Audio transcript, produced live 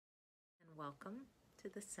Welcome to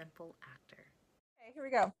The Simple Actor. Okay, here we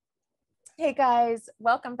go. Hey guys,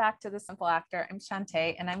 welcome back to The Simple Actor. I'm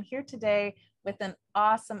Shantae, and I'm here today with an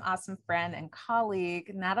awesome friend and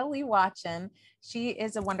colleague, Natalie Wachen. She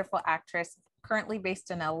is a wonderful actress currently based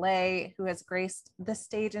in LA who has graced the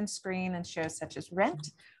stage and screen in shows such as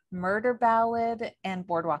Rent, Murder Ballad, and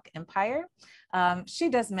Boardwalk Empire. She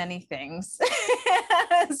does many things,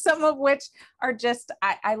 some of which are just,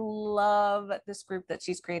 I love this group that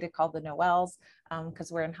she's created called the Noels,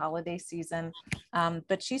 because we're in holiday season.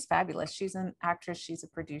 But she's fabulous. She's an actress, she's a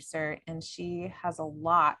producer, and she has a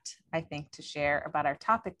lot, I think, to share about our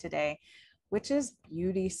topic today, which is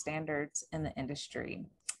beauty standards in the industry,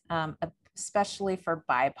 especially for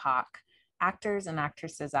BIPOC actors and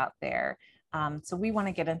actresses out there. So we want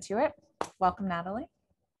to get into it. Welcome, Natalie.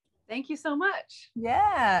 Thank you so much.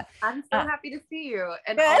 Yeah. I'm so happy to see you.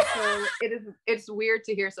 And also it's weird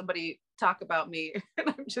to hear somebody talk about me and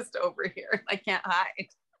I'm just over here. I can't hide.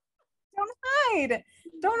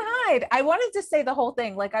 Don't hide. I wanted to say the whole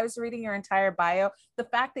thing. Like, I was reading your entire bio. The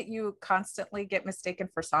fact that you constantly get mistaken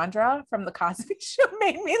for Sandra from the Cosby Show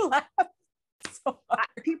made me laugh. So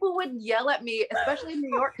people would yell at me, especially in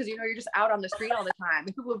New York, because you're just out on the street all the time.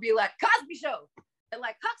 And people would be like, Cosby Show, and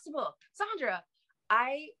like Huxtable, Sandra.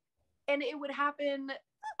 And it would happen.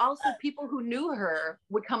 Also, people who knew her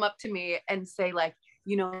would come up to me and say, like,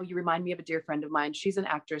 you remind me of a dear friend of mine. She's an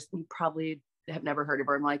actress. You probably have never heard of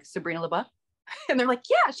her. I'm like, Sabrina LaBeouf. And they're like,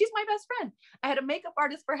 yeah, she's my best friend. I had a makeup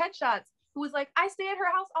artist for headshots who was like, I stay at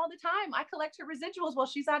her house all the time. I collect her residuals while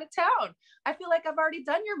she's out of town. I feel like I've already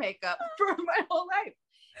done your makeup for my whole life.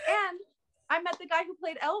 And I met the guy who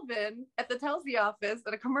played Elvin at the Telsey office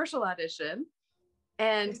at a commercial audition.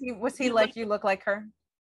 And was he like, you look like her?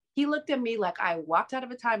 He looked at me like I walked out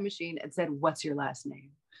of a time machine and said, what's your last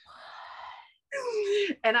name?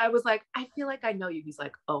 And I was like, I feel like I know you. He's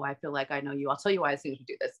like, oh, I feel like I know you. I'll tell you why as soon as we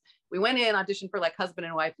do this. We went in, auditioned for like husband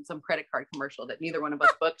and wife in some credit card commercial that neither one of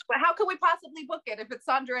us booked. But how could we possibly book it if it's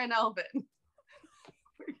Sandra and Elvin?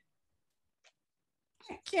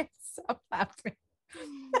 I can't stop laughing.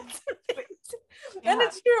 Yeah. And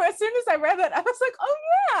it's true. As soon as I read that, I was like, oh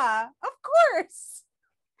yeah, of course.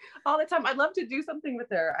 All the time. I'd love to do something with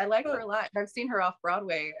her. I like her a lot. I've seen her off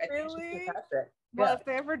Broadway. Really? Well, yeah. If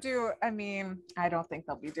they ever do, I mean, I don't think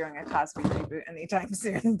they'll be doing a Cosby reboot anytime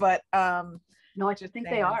soon, but no, I just think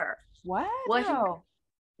they are. What?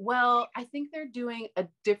 Well, I think they're doing a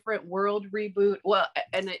different world reboot. Well,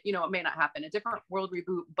 and it may not happen, a different world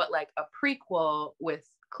reboot, but like a prequel with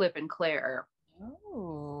Clip and Claire.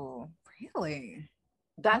 Oh, really?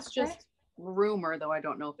 That's just rumor, though. I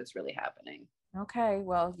don't know if it's really happening. Okay,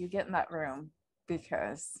 well, you get in that room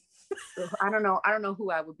because I don't know who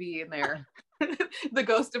I would be in there. The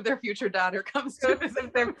ghost of their future daughter comes to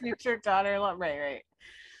visit their future daughter. Right.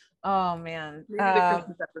 Oh man. Maybe the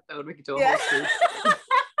Christmas episode we could do a whole series.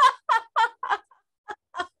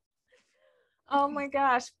 Oh my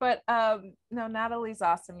gosh. But no, Natalie's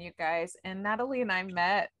awesome, you guys. And Natalie and I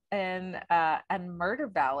met in Murder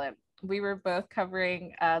Ballad. We were both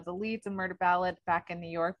covering the leads in Murder Ballad back in New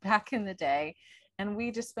York, back in the day. And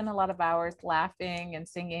we just spent a lot of hours laughing and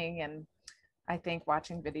singing and I think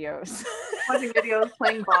watching videos.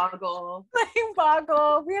 Playing Boggle.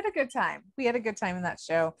 We had a good time. In that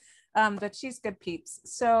show. But she's good peeps.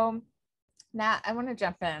 So Nat, I want to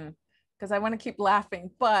jump in because I want to keep laughing,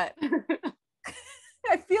 but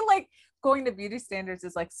I feel like going to beauty standards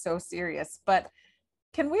is like so serious. But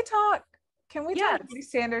can we talk beauty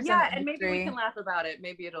standards? Yeah, and maybe we can laugh about it.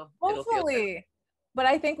 Maybe it'll hopefully. But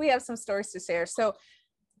I think we have some stories to share. So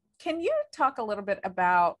can you talk a little bit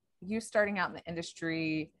about you starting out in the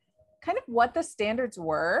industry, kind of what the standards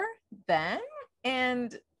were then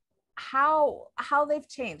and how they've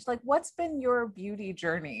changed? Like, what's been your beauty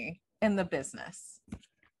journey in the business?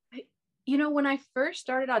 When I first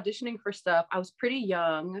started auditioning for stuff, I was pretty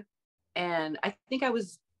young, and I think I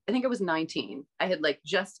was 19. I had like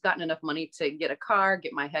just gotten enough money to get a car,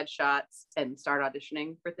 get my headshots, and start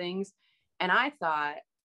auditioning for things. And I thought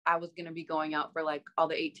I was going to be going out for like all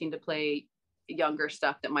the 18 to play younger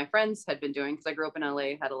stuff that my friends had been doing, because I grew up in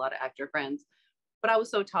LA, had a lot of actor friends, but I was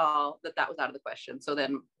so tall that was out of the question. So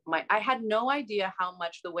then I had no idea how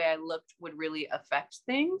much the way I looked would really affect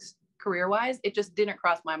things career-wise. It just didn't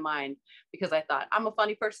cross my mind, because I thought, I'm a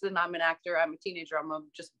funny person, I'm an actor, I'm a teenager, I'm gonna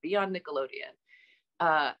just be on Nickelodeon.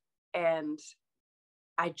 And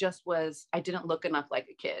I didn't look enough like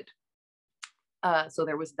a kid. So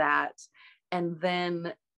there was that. And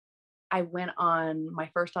then I went on my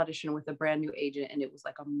first audition with a brand new agent, and it was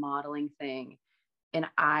like a modeling thing. And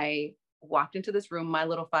I walked into this room, my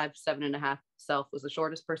little 5'7.5" self was the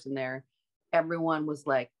shortest person there. everyone was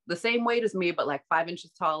like the same weight as me, but like 5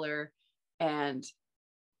 inches taller. And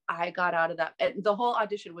I got out of that. And the whole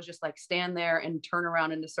audition was just like stand there and turn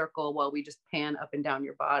around in a circle while we just pan up and down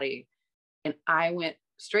your body. And I went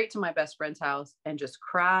straight to my best friend's house and just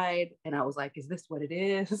cried. And I was like, is this what it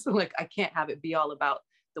is? Like, I can't have it be all about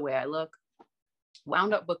the way I look.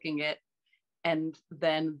 Wound up booking it. And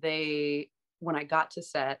then when I got to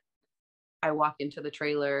set, I walk into the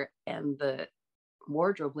trailer and the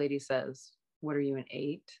wardrobe lady says, what are you, an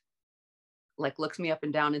 8? Like looks me up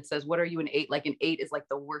and down and says, what are you, an 8? Like an 8 is like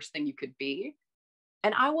the worst thing you could be.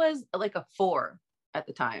 And I was like a 4 at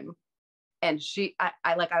the time. And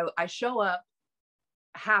I show up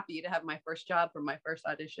happy to have my first job for my first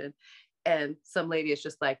audition. And some lady is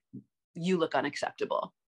just like, you look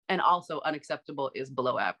unacceptable. And also unacceptable is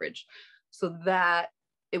below average. So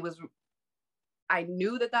I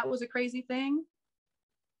knew that was a crazy thing,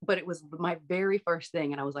 but it was my very first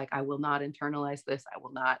thing. And I was like, I will not internalize this. I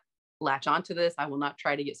will not latch onto this. I will not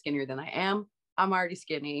try to get skinnier than I am. I'm already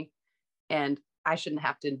skinny, and I shouldn't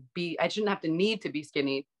have to need to be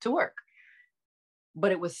skinny to work.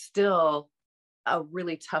 But it was still a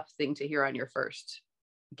really tough thing to hear on your first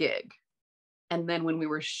gig. And then when we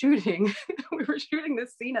were shooting,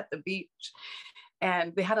 this scene at the beach,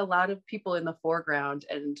 and they had a lot of people in the foreground,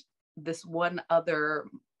 and this one other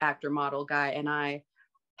actor model guy and I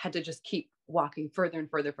had to just keep walking further and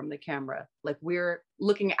further from the camera. Like we're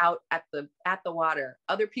looking out at the water.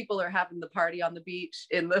 Other people are having the party on the beach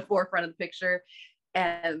in the forefront of the picture.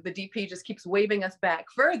 And the DP just keeps waving us back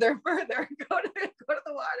further, go to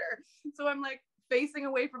the water. So I'm like facing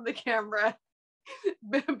away from the camera,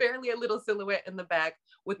 barely a little silhouette in the back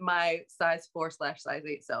with my size 4/size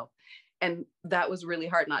 8 self. And that was really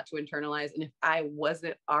hard not to internalize. And if I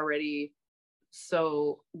wasn't already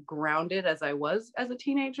so grounded as I was as a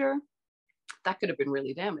teenager, that could have been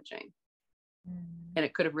really damaging. And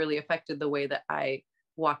it could have really affected the way that I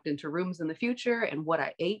walked into rooms in the future and what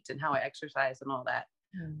I ate and how I exercised and all that.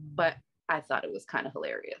 But I thought it was kind of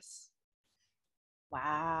hilarious.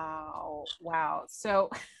 Wow.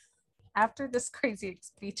 So after this crazy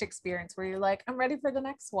beach experience, where you're like, I'm ready for the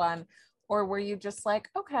next one, or were you just like,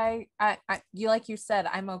 okay, like you said,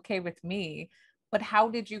 I'm okay with me, but how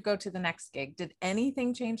did you go to the next gig? Did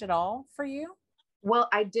anything change at all for you? Well,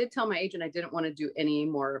 I did tell my agent I didn't want to do any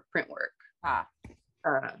more print work.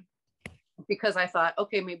 Because I thought,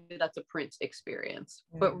 okay, maybe that's a print experience,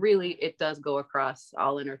 but really it does go across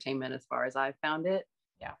all entertainment as far as I've found it.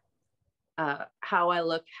 Yeah. How I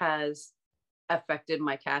look has affected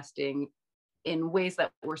my casting in ways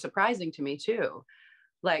that were surprising to me too.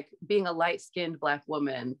 Like being a light-skinned Black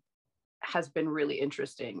woman has been really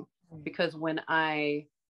interesting because when I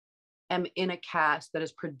am in a cast that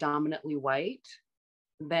is predominantly white,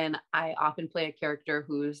 then I often play a character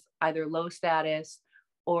who's either low status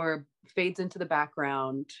or fades into the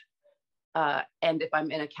background. And if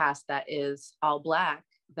I'm in a cast that is all Black,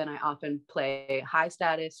 then I often play high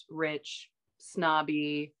status, rich,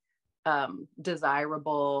 snobby,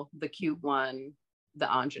 desirable, the cute one, the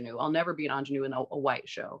ingenue. I'll never be an ingenue in a white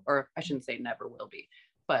show, or I shouldn't say never will be,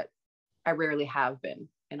 but I rarely have been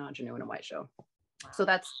an ingenue in a white show. So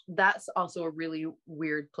that's also a really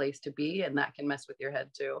weird place to be, and that can mess with your head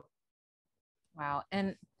too. Wow.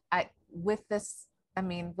 And with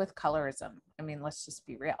colorism, let's just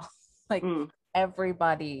be real. Like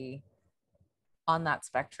everybody on that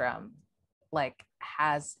spectrum like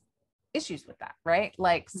has issues with that, right?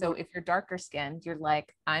 Like, so if you're darker skinned, you're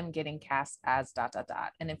like, I'm getting cast as ...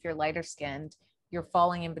 And if you're lighter skinned, you're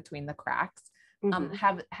falling in between the cracks.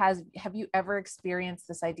 Have you ever experienced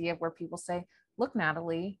this idea where people say, look,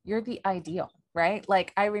 Natalie, you're the ideal, right?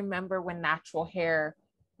 Like, I remember when natural hair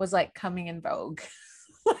was like coming in vogue,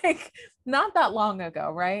 like not that long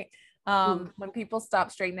ago, right? When people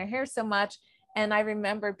stopped straightening their hair so much. And I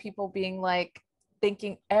remember people being like,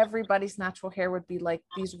 thinking everybody's natural hair would be like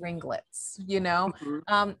these ringlets, and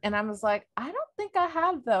I was like, I don't think I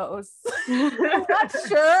have those. I'm not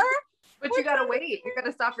sure. But you gotta wait. You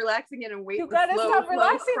gotta stop relaxing it and wait. You gotta stop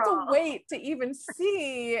relaxing to wait to even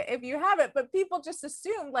see if you have it. But people just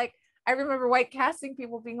assume, like, I remember white casting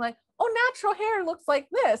people being like, oh, natural hair looks like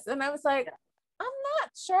this. And I was like, I'm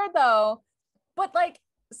not sure though. But like,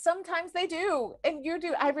 sometimes they do, and you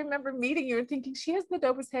do. I remember meeting you and thinking, she has the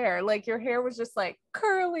dopest hair. Like, your hair was just like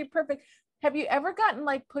curly, perfect. Have you ever gotten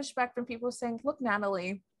like pushback from people saying, look,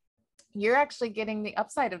 Natalie, you're actually getting the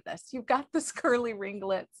upside of this. You've got this curly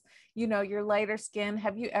ringlets, you're lighter skin.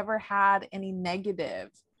 Have you ever had any negative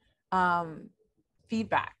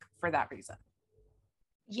feedback for that reason?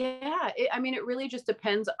 Yeah, it really just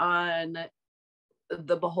depends on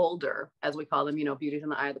the beholder, as we call them. Beauty's in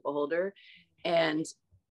the eye of the beholder. And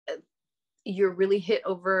you're really hit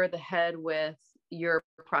over the head with your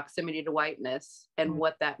proximity to whiteness and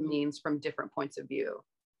what that means from different points of view.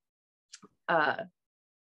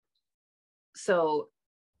 So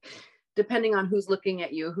depending on who's looking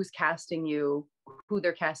at you, who's casting you, who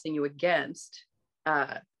they're casting you against,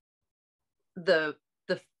 the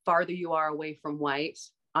farther you are away from white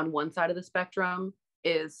on one side of the spectrum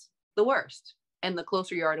is the worst. And the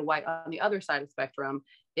closer you are to white on the other side of the spectrum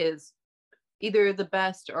is either the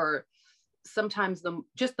best or sometimes the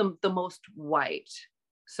most white.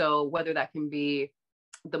 So whether that can be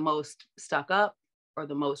the most stuck up or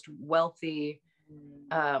the most wealthy,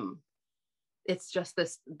 it's just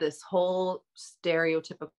this whole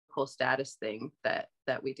stereotypical status thing that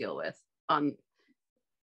we deal with on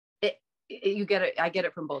it. You get it. I get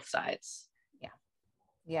it from both sides.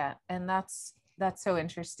 Yeah. And that's so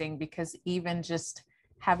interesting, because even just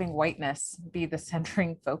having whiteness be the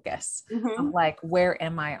centering focus of like, where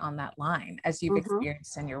am I on that line as you've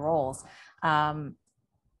experienced in your roles?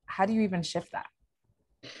 How do you even shift that?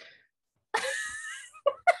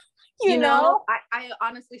 you know? I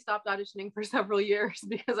honestly stopped auditioning for several years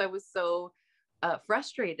because I was so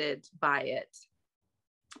frustrated by it.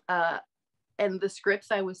 And the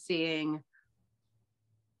scripts I was seeing,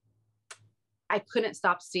 I couldn't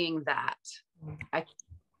stop seeing that.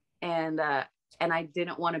 And I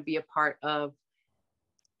didn't want to be a part of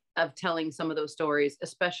telling some of those stories,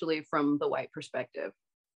 especially from the white perspective.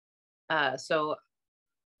 So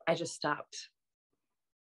I just stopped.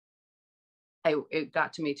 It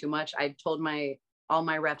got to me too much. I told all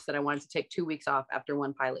my reps that I wanted to take 2 weeks off after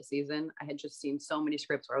one pilot season. I had just seen so many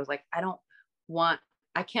scripts where I was like,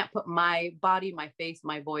 I can't put my body, my face,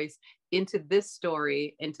 my voice into this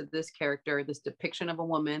story, into this character, this depiction of a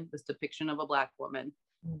woman, this depiction of a Black woman.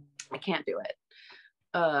 I can't do it.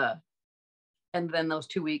 And then those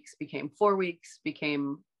 2 weeks became 4 weeks,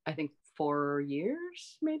 became, I think, 4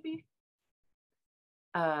 years, maybe.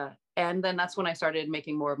 And then that's when I started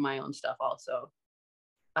making more of my own stuff also.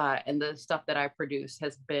 And the stuff that I produce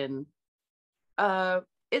has been,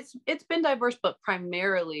 it's been diverse, but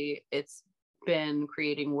primarily it's been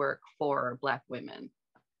creating work for Black women.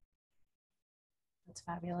 That's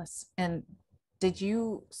fabulous. And did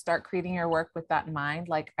you start creating your work with that in mind?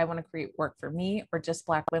 Like, I want to create work for me or just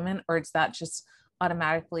Black women, or is that just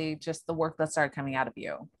automatically just the work that started coming out of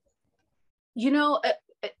you?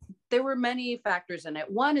 There were many factors in it.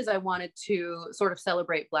 One is I wanted to sort of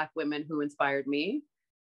celebrate Black women who inspired me.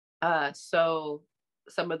 So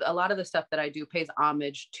a lot of the stuff that I do pays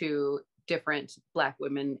homage to different Black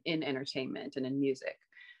women in entertainment and in music.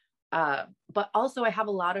 But also I have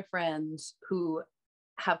a lot of friends who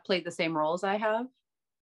have played the same roles I have,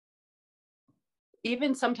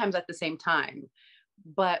 even sometimes at the same time,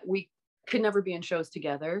 but we could never be in shows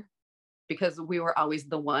together because we were always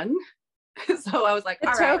the one. So I was like,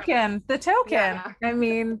 the token. Yeah. I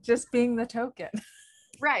mean, just being the token.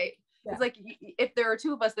 Right. Yeah. It's like, if there are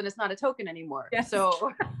two of us, then it's not a token anymore. Yes.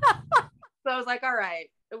 So I was like, all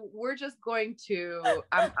right, we're just going to,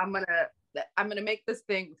 I'm going to make this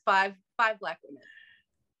thing with five Black women.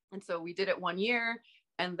 And so we did it 1 year.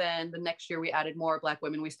 And then the next year we added more Black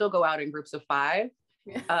women. We still go out in groups of 5.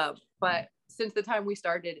 But since the time we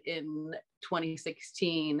started in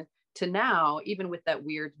 2016 to now, even with that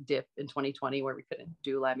weird dip in 2020 where we couldn't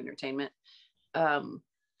do live entertainment,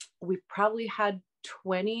 we've probably had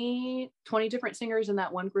 20 different singers in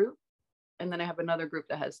that one group. And then I have another group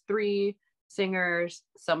that has 3 singers.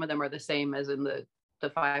 Some of them are the same as in the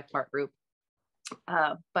 5-part group.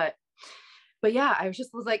 But yeah, I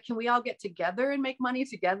was like, can we all get together and make money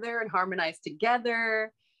together and harmonize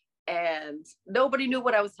together? And nobody knew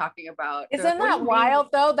what I was talking about. Isn't that wild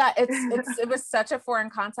though, that it was such a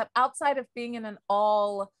foreign concept outside of being in an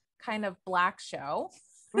all kind of Black show,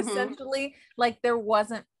 essentially? Like there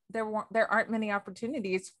aren't many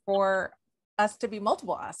opportunities for us to be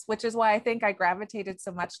multiple us, which is why I think I gravitated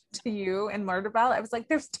so much to you and Murderbell. I was like,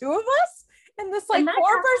 there's 2 of us in this like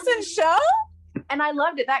 4-person show. And I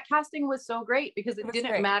loved it. That casting was so great because it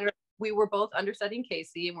didn't matter. We were both understudying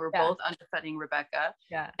Casey and we were both understudying Rebecca.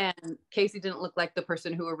 Yeah. And Casey didn't look like the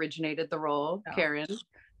person who originated the role, Karen.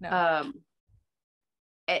 No.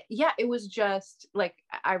 It was just like,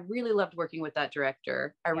 I really loved working with that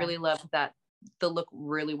director. I really loved that the look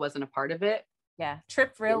really wasn't a part of it. Yeah.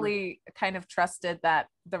 Tripp really kind of trusted that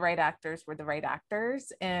the right actors were the right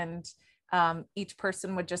actors, and each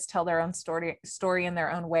person would just tell their own story in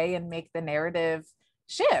their own way and make the narrative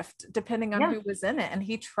shift depending on who was in it. And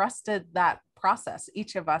he trusted that process,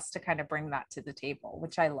 each of us, to kind of bring that to the table,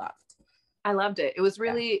 which I loved. I loved it. It was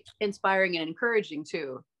really inspiring and encouraging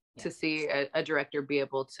too, to see a director be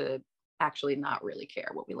able to actually not really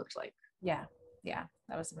care what we looked like. Yeah. Yeah.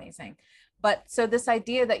 That was amazing. But so this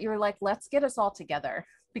idea that you're like, let's get us all together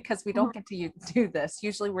because we don't get to do this.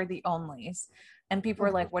 Usually we're the onlys. And people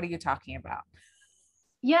are like, what are you talking about?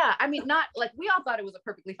 Yeah. I mean, not like, we all thought it was a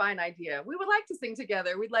perfectly fine idea. We would like to sing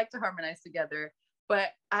together. We'd like to harmonize together. But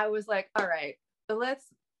I was like, all right, let's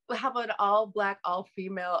have an all Black, all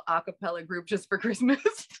female a cappella group just for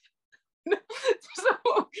Christmas.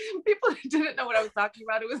 So people didn't know what I was talking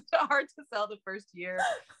about. It was hard to sell the first year.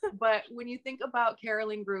 But when you think about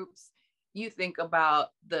caroling groups, you think about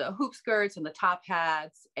the hoop skirts and the top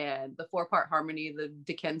hats and the 4-part harmony, the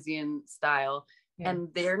Dickensian style. Yeah. And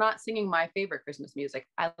they're not singing my favorite Christmas music.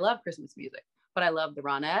 I love Christmas music, but I love the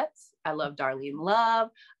Ronettes. I love Darlene Love.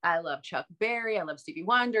 I love Chuck Berry. I love Stevie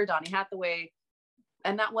Wonder, Donny Hathaway.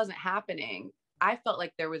 And that wasn't happening. I felt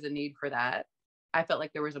like there was a need for that. I felt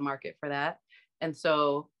like there was a market for that. And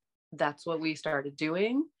so that's what we started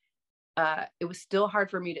doing. It was still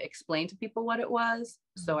hard for me to explain to people what it was.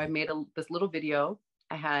 So I made this little video.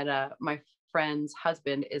 I had my friend's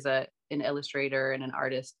husband is an illustrator and an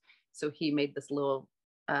artist. So he made this little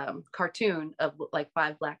cartoon of like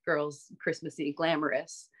 5 Black girls, Christmassy,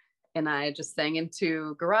 glamorous. And I just sang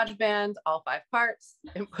into GarageBand, all 5 parts,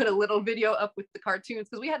 and put a little video up with the cartoons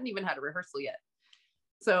because we hadn't even had a rehearsal yet.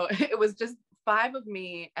 So it was just 5 of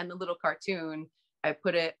me and the little cartoon. I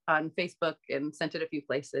put it on Facebook and sent it a few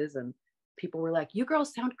places, and people were like, you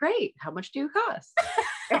girls sound great. How much do you cost?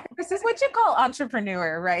 This is what you call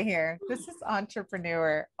entrepreneur right here. This is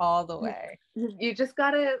entrepreneur all the way. You just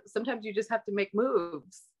sometimes you just have to make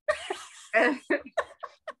moves.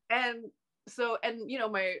 and so, you know,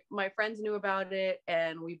 my friends knew about it,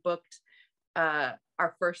 and we booked our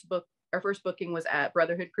first booking was at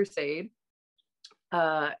Brotherhood Crusade.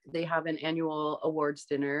 They have an annual awards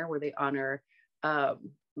dinner where they honor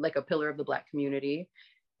like a pillar of the Black community.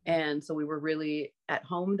 And so we were really at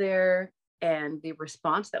home there. And the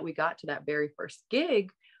response that we got to that very first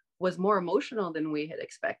gig was more emotional than we had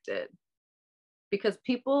expected, because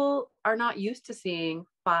people are not used to seeing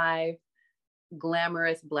 5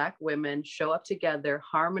 glamorous Black women show up together,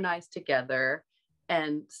 harmonize together,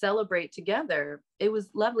 and celebrate together. It was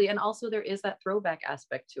lovely. And also there is that throwback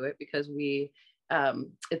aspect to it, because we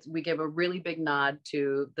give a really big nod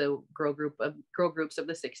to the girl groups of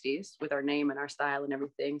the 60s with our name and our style and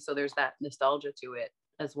everything. So there's that nostalgia to it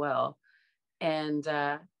as well. And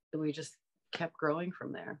we just kept growing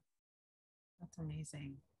from there. That's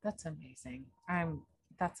amazing. That's amazing.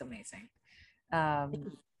 That's amazing.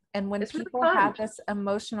 And when it's people really had this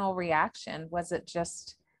emotional reaction, was it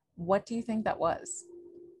just, what do you think that was?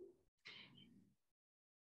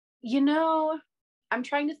 You know, I'm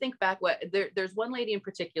trying to think back. There's one lady in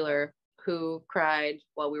particular who cried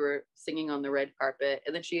while we were singing on the red carpet,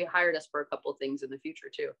 and then she hired us for a couple of things in the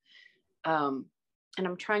future too. And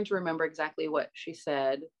I'm trying to remember exactly what she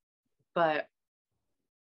said, but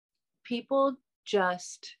people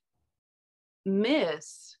just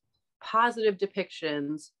miss positive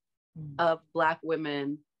depictions of Black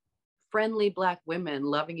women, friendly Black women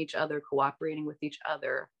loving each other, cooperating with each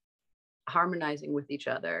other, harmonizing with each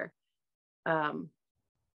other.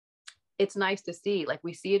 It's nice to see, like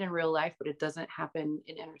we see it in real life, but it doesn't happen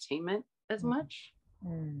in entertainment as much.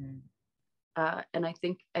 And I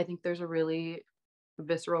think there's a really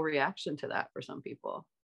visceral reaction to that for some people.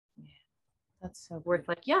 Yeah, that's so where it's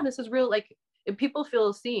like, yeah, this is real. Like people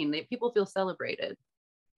feel seen, people feel celebrated.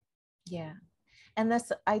 Yeah. And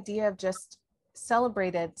this idea of just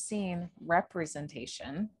celebrated, seen,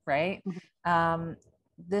 representation, right?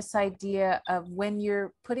 This idea of when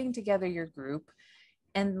you're putting together your group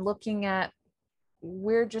and looking at,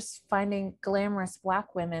 we're just finding glamorous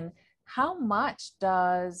Black women, how much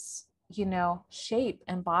does, you know, shape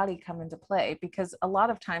and body come into play? Because a lot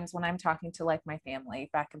of times when I'm talking to like my family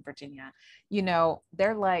back in Virginia, you know,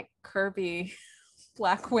 they're like curvy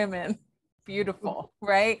Black women, beautiful,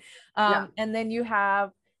 right? Yeah. And then you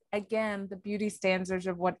have, again, the beauty standards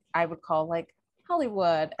of what I would call like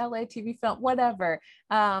Hollywood, LA TV film, whatever.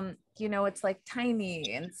 You know, it's like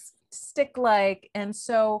tiny and stick-like. And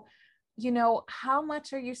so, you know, how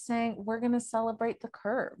much are you saying we're going to celebrate the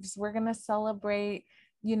curves? We're going to celebrate,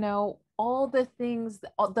 you know, all the things,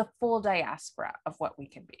 the full diaspora of what we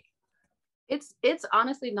can be. It's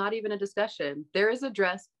honestly not even a discussion. There is a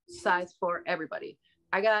dress size for everybody.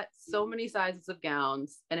 I got so many sizes of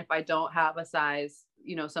gowns. And if I don't have a size,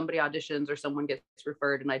 you know, somebody auditions or someone gets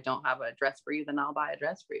referred and I don't have a dress for you, then I'll buy a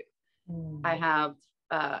dress for you. I have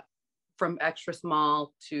from extra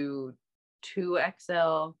small to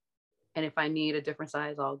 2XL. And if I need a different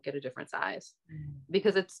size, I'll get a different size,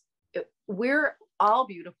 because we're all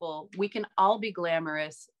beautiful. We can all be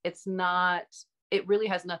glamorous. It really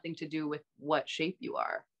has nothing to do with what shape you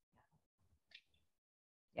are.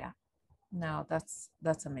 Yeah. No, that's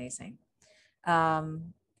amazing.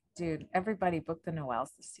 Dude, everybody book the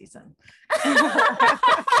Noels this season.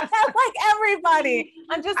 Like everybody.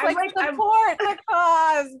 I'm just like support the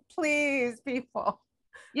cause, please, people.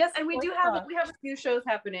 Yes, and we have a few shows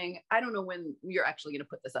happening. I don't know when you're actually going to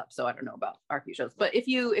put this up, so I don't know about our few shows. But if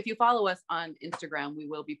you follow us on Instagram, we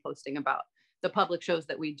will be posting about the public shows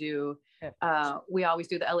that we do. We always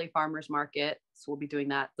do the LA Farmers Market, so we'll be doing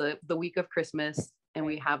that the week of Christmas, and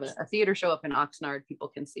we have a theater show up in Oxnard. People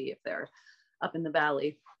can see if they're up in the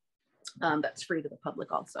valley. That's free to the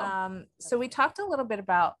public also. So we talked a little bit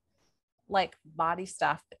about like body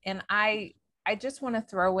stuff, and I just want to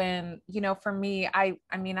throw in, you know, for me, I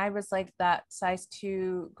mean, I was like that size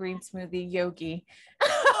 2 green smoothie yogi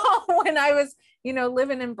when I was, you know,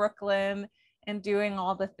 living in Brooklyn and doing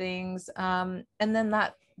all the things. And then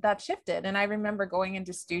that shifted. And I remember going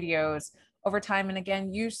into studios over time. And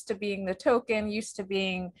again, used to being the token, used to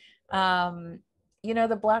being, you know,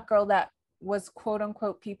 the Black girl that was quote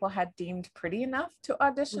unquote people had deemed pretty enough to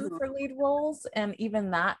audition for lead roles. And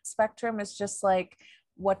even that spectrum is just like,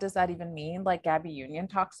 what does that even mean? Like Gabby Union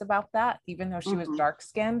talks about that, even though she was dark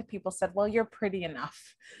skinned, people said, well, you're pretty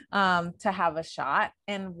enough to have a shot.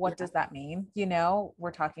 And what does that mean? You know,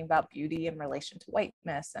 we're talking about beauty in relation to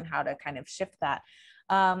whiteness and how to kind of shift that.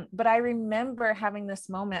 But I remember having this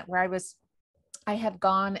moment where I had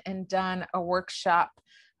gone and done a workshop,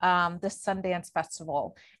 the Sundance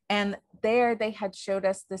Festival. And there they had showed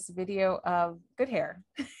us this video of Good Hair.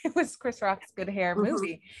 It was Chris Rock's Good Hair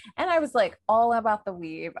movie. And I was like all about the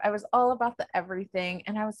weave. I was all about the everything.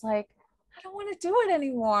 And I was like, I don't want to do it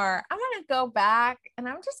anymore. I'm going to go back and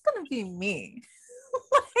I'm just going to be me.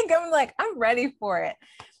 I'm ready for it.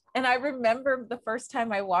 And I remember the first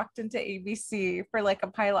time I walked into ABC for like a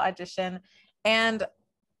pilot audition and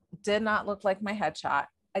did not look like my headshot.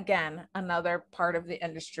 Again, another part of the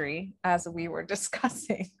industry, as we were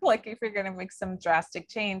discussing, like if you're going to make some drastic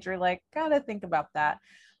change, you're like, gotta think about that.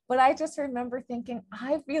 But I just remember thinking,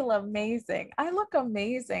 I feel amazing. I look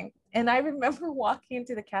amazing. And I remember walking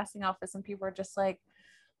into the casting office and people were just like,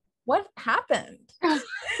 what happened? What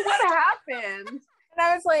happened? And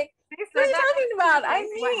I was like, what are you talking about? I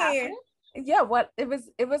mean, yeah,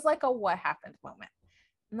 it was like a what happened moment.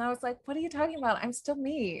 And I was like, what are you talking about? I'm still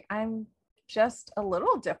me. I'm just a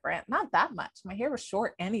little different, not that much. My hair was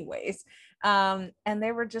short anyways. And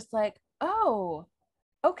they were just like, oh,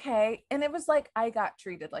 okay. And it was like, I got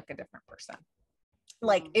treated like a different person.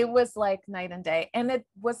 Like it was like night and day. And it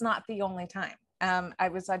was not the only time. I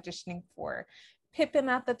was auditioning for Pippin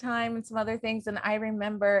at the time and some other things. And I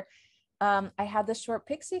remember I had the short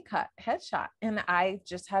pixie cut headshot and I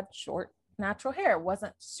just had short natural hair. It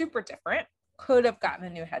wasn't super different. Could have gotten a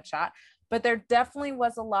new headshot, but there definitely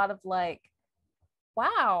was a lot of like,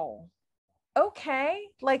 wow, okay,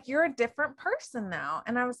 like you're a different person now.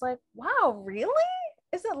 And I was like, wow, really?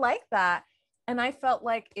 Is it like that? And I felt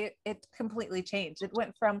like it completely changed. It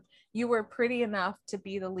went from you were pretty enough to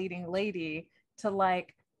be the leading lady to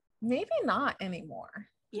like, maybe not anymore.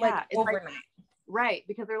 Yeah, like overnight. Right.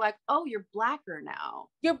 Because they're like, oh, you're blacker now.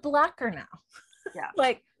 You're blacker now. Yeah.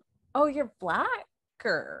 Like, oh, you're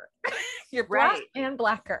blacker. You're black and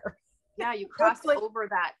blacker. Yeah, you crossed over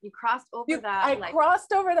that. You crossed over that. I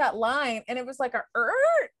crossed over that line and it was like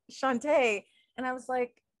Shantae. And I was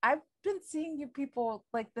like, I've been seeing you people,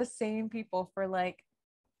 like the same people for like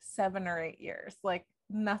 7 or 8 years. Like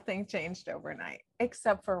nothing changed overnight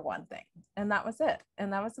except for one thing. And that was it.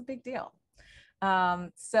 And that was a big deal.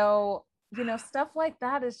 So, you know, stuff like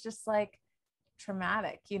that is just like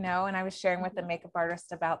traumatic, you know. And I was sharing with the makeup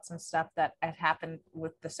artist about some stuff that had happened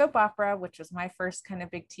with the soap opera, which was my first kind of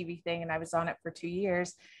big TV thing, and I was on it for 2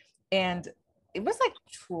 years, and it was like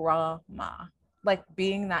trauma, like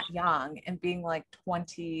being that young and being like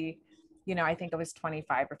 20, you know, I think I was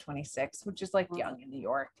 25 or 26, which is like young in New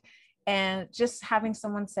York, and just having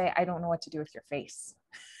someone say, I don't know what to do with your face.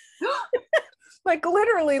 Like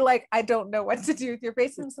literally, like, I don't know what to do with your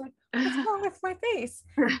face. And I was like, what's wrong with my face?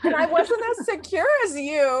 And I wasn't as secure as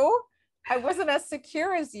you.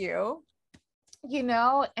 You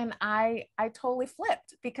know, and I totally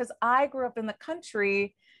flipped because I grew up in the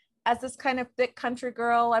country as this kind of thick country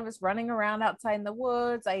girl. I was running around outside in the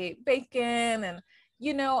woods. I ate bacon and,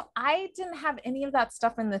 you know, I didn't have any of that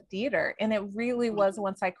stuff in the theater. And it really was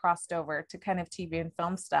once I crossed over to kind of TV and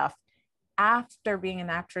film stuff after being an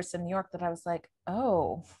actress in New York that I was like,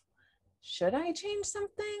 oh, should I change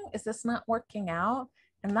something? Is this not working out?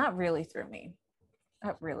 And that really threw me.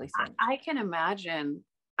 I can imagine.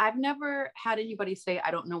 I've never had anybody say, I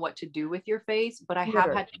don't know what to do with your face, but I have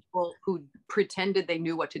Literally. had people who pretended they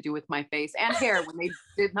knew what to do with my face and hair when they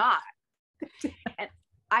did not. And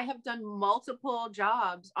I have done multiple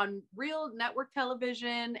jobs on real network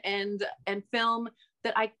television and film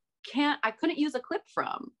that I couldn't use a clip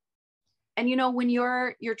from. And you know, when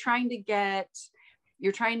you're trying to get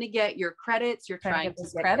your credits, you're trying to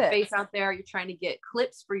get your face out there, you're trying to get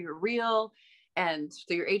clips for your reel, and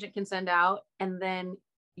so your agent can send out, and then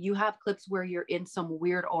you have clips where you're in some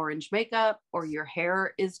weird orange makeup or your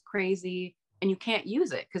hair is crazy and you can't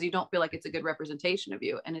use it because you don't feel like it's a good representation of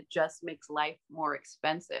you, and it just makes life more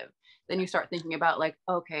expensive. Then you start thinking about like,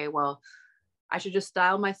 okay, well, I should just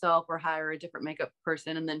style myself or hire a different makeup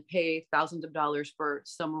person and then pay thousands of dollars for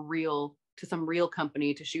some real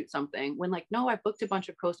company to shoot something, when like, no, I booked a bunch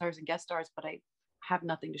of co-stars and guest stars, but I have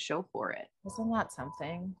nothing to show for it. Isn't that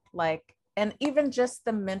something? Like, and even just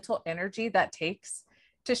the mental energy that takes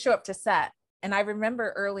to show up to set. And I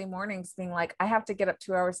remember early mornings being like, I have to get up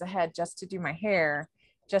 2 hours ahead just to do my hair,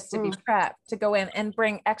 just to be prepped, to go in and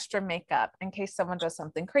bring extra makeup in case someone does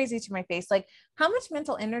something crazy to my face. Like, how much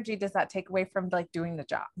mental energy does that take away from like doing the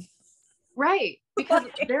job? Right. Because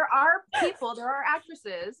there are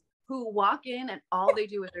actresses who walk in and all they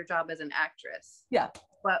do is their job as an actress. Yeah.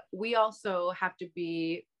 But we also have to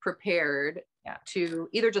be prepared to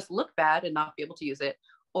either just look bad and not be able to use it,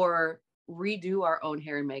 or redo our own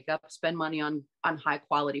hair and makeup, spend money on high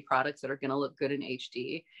quality products that are going to look good in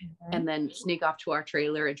HD, and then sneak off to our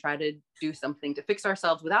trailer and try to do something to fix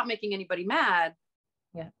ourselves without making anybody mad.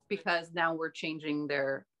 Yeah. Because now we're changing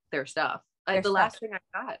their stuff. The last thing I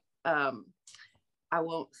got, I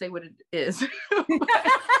won't say what it is. It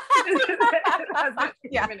hasn't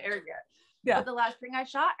even aired yet. Yeah. But the last thing I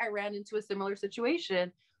shot, I ran into a similar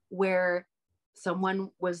situation where someone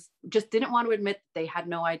just didn't want to admit they had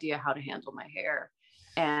no idea how to handle my hair.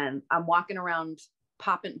 And I'm walking around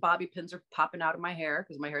bobby pins are popping out of my hair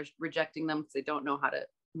because my hair is rejecting them because they don't know how to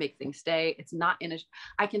make things stay. It's not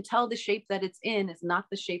I can tell the shape that it's in is not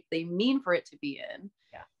the shape they mean for it to be in.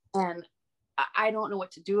 Yeah. And I don't know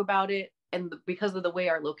what to do about it. And because of the way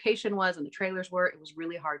our location was and the trailers were, it was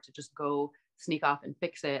really hard to just go sneak off and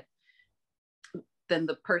fix it. Then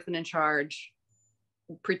the person in charge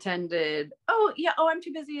pretended, I'm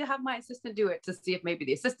too busy to have my assistant do it, to see if maybe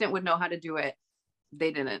the assistant would know how to do it.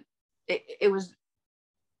 They didn't. It's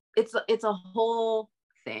a whole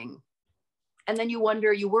thing. And then you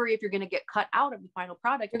worry if you're going to get cut out of the final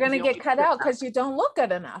product. You're going to get cut out because you don't look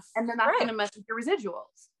good enough. And then that's going to mess with your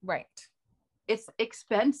residuals. Right. It's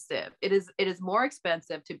expensive. It is more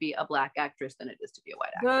expensive to be a Black actress than it is to be a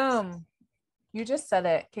white actress. Boom. You just said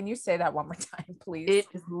it. Can you say that one more time, please? It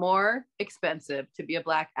is more expensive to be a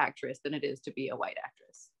Black actress than it is to be a white actress.